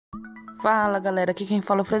Fala galera, aqui quem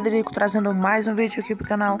fala é o Frederico, trazendo mais um vídeo aqui pro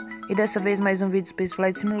canal. E dessa vez mais um vídeo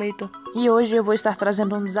Spaceflight Simulator. E hoje eu vou estar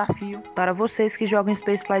trazendo um desafio para vocês que jogam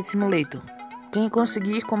Spaceflight Simulator. Quem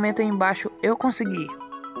conseguir, comenta aí embaixo, eu consegui.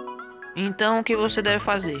 Então o que você deve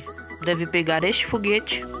fazer? Deve pegar este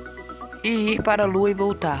foguete e ir para a lua e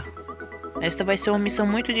voltar. Esta vai ser uma missão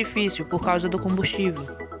muito difícil por causa do combustível.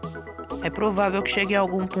 É provável que chegue a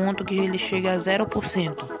algum ponto que ele chegue a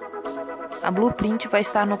 0%. A blueprint vai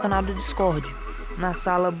estar no canal do Discord, na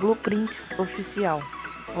sala Blueprints Oficial.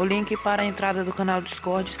 O link para a entrada do canal do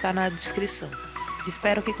Discord está na descrição.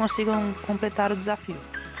 Espero que consigam completar o desafio.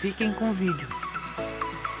 Fiquem com o vídeo.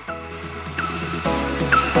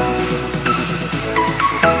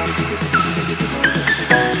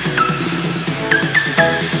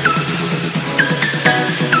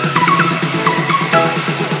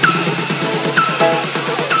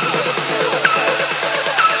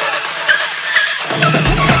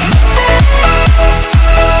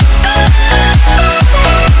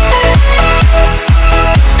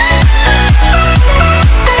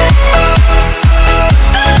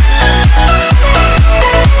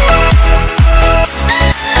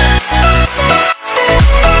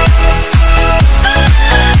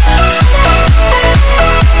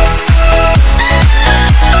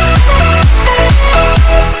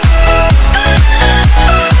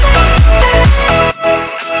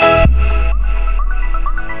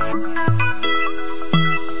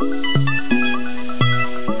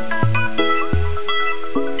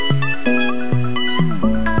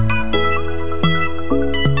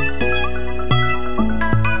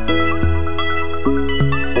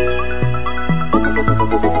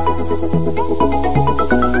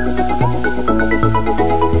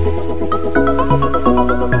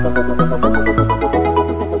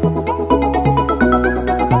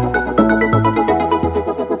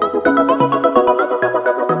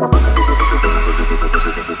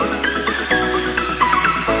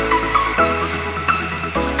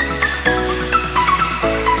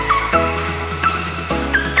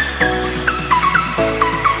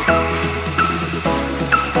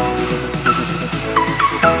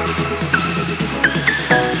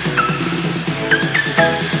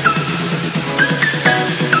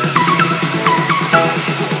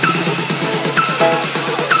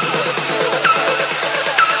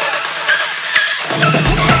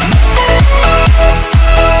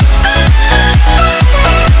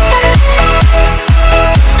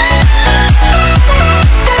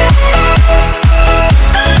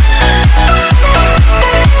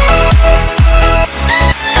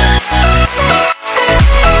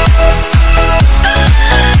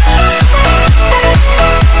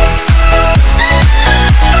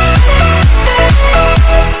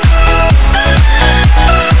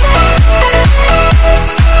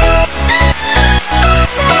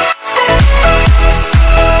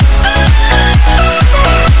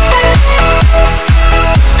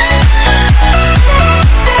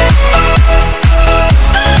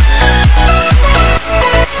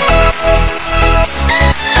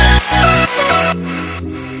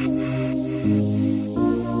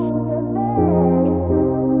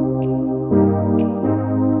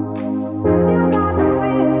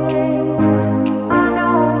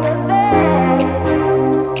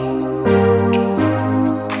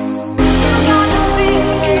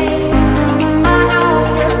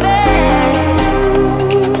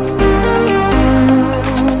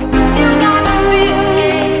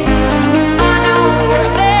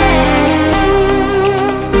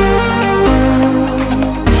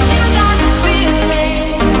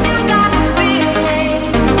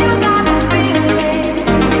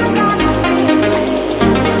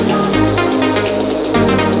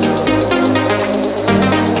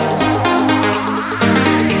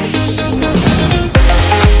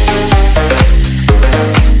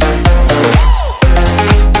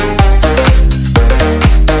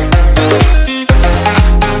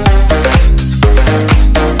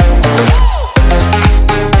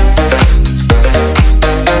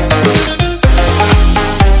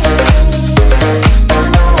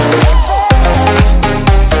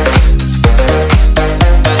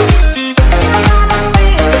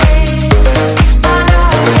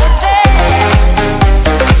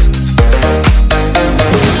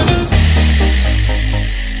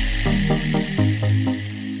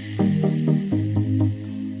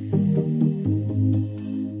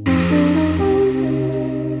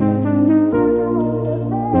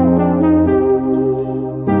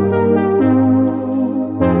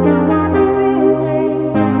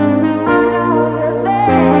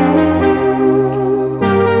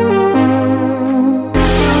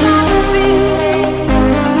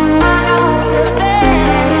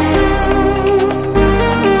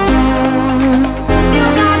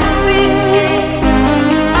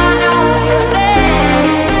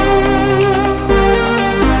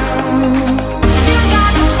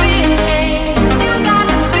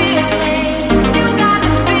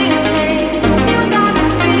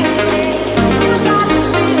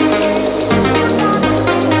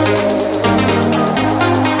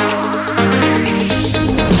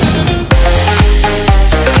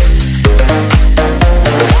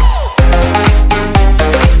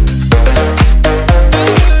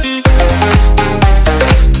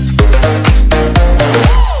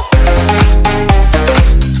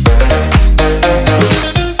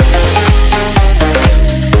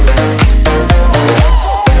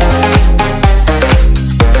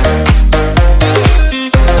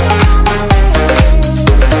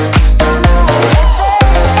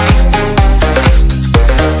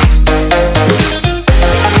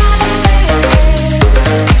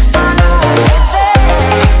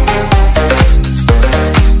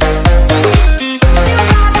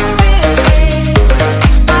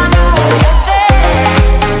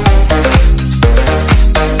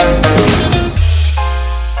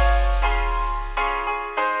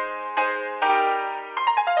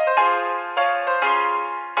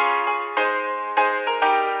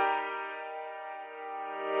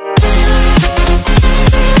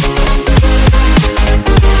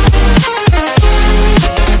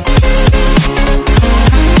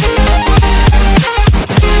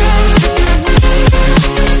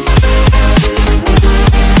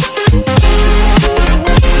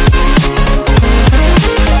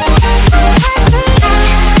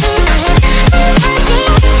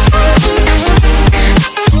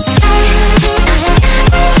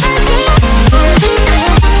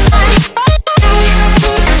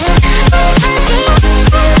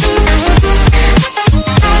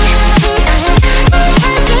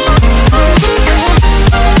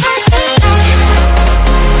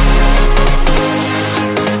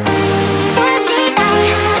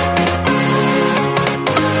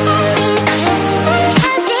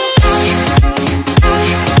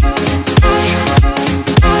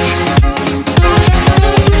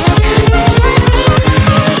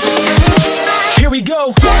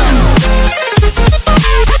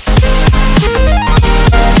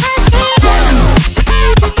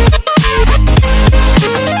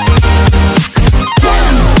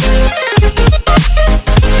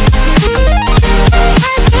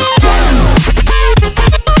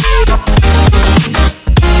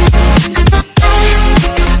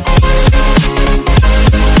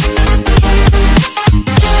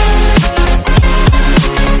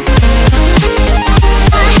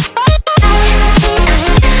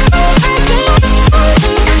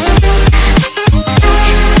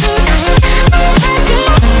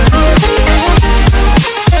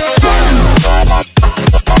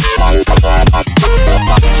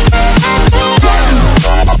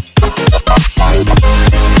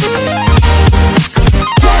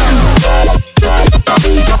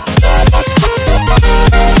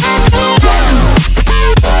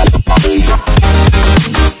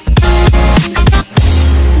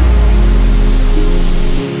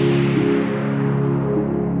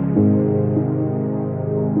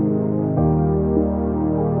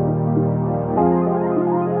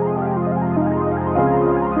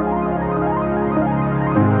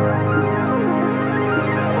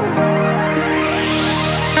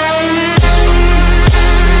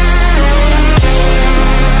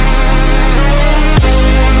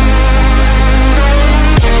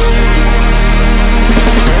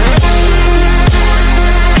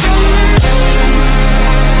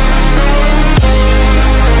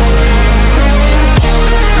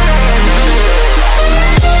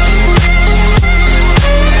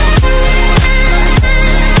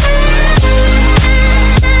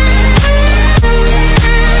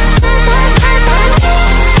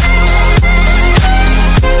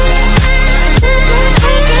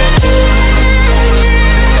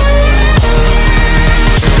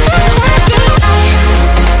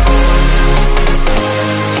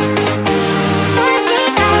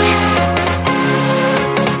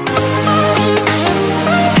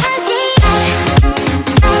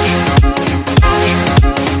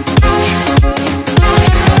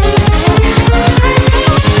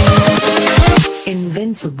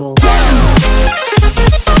 muito bom.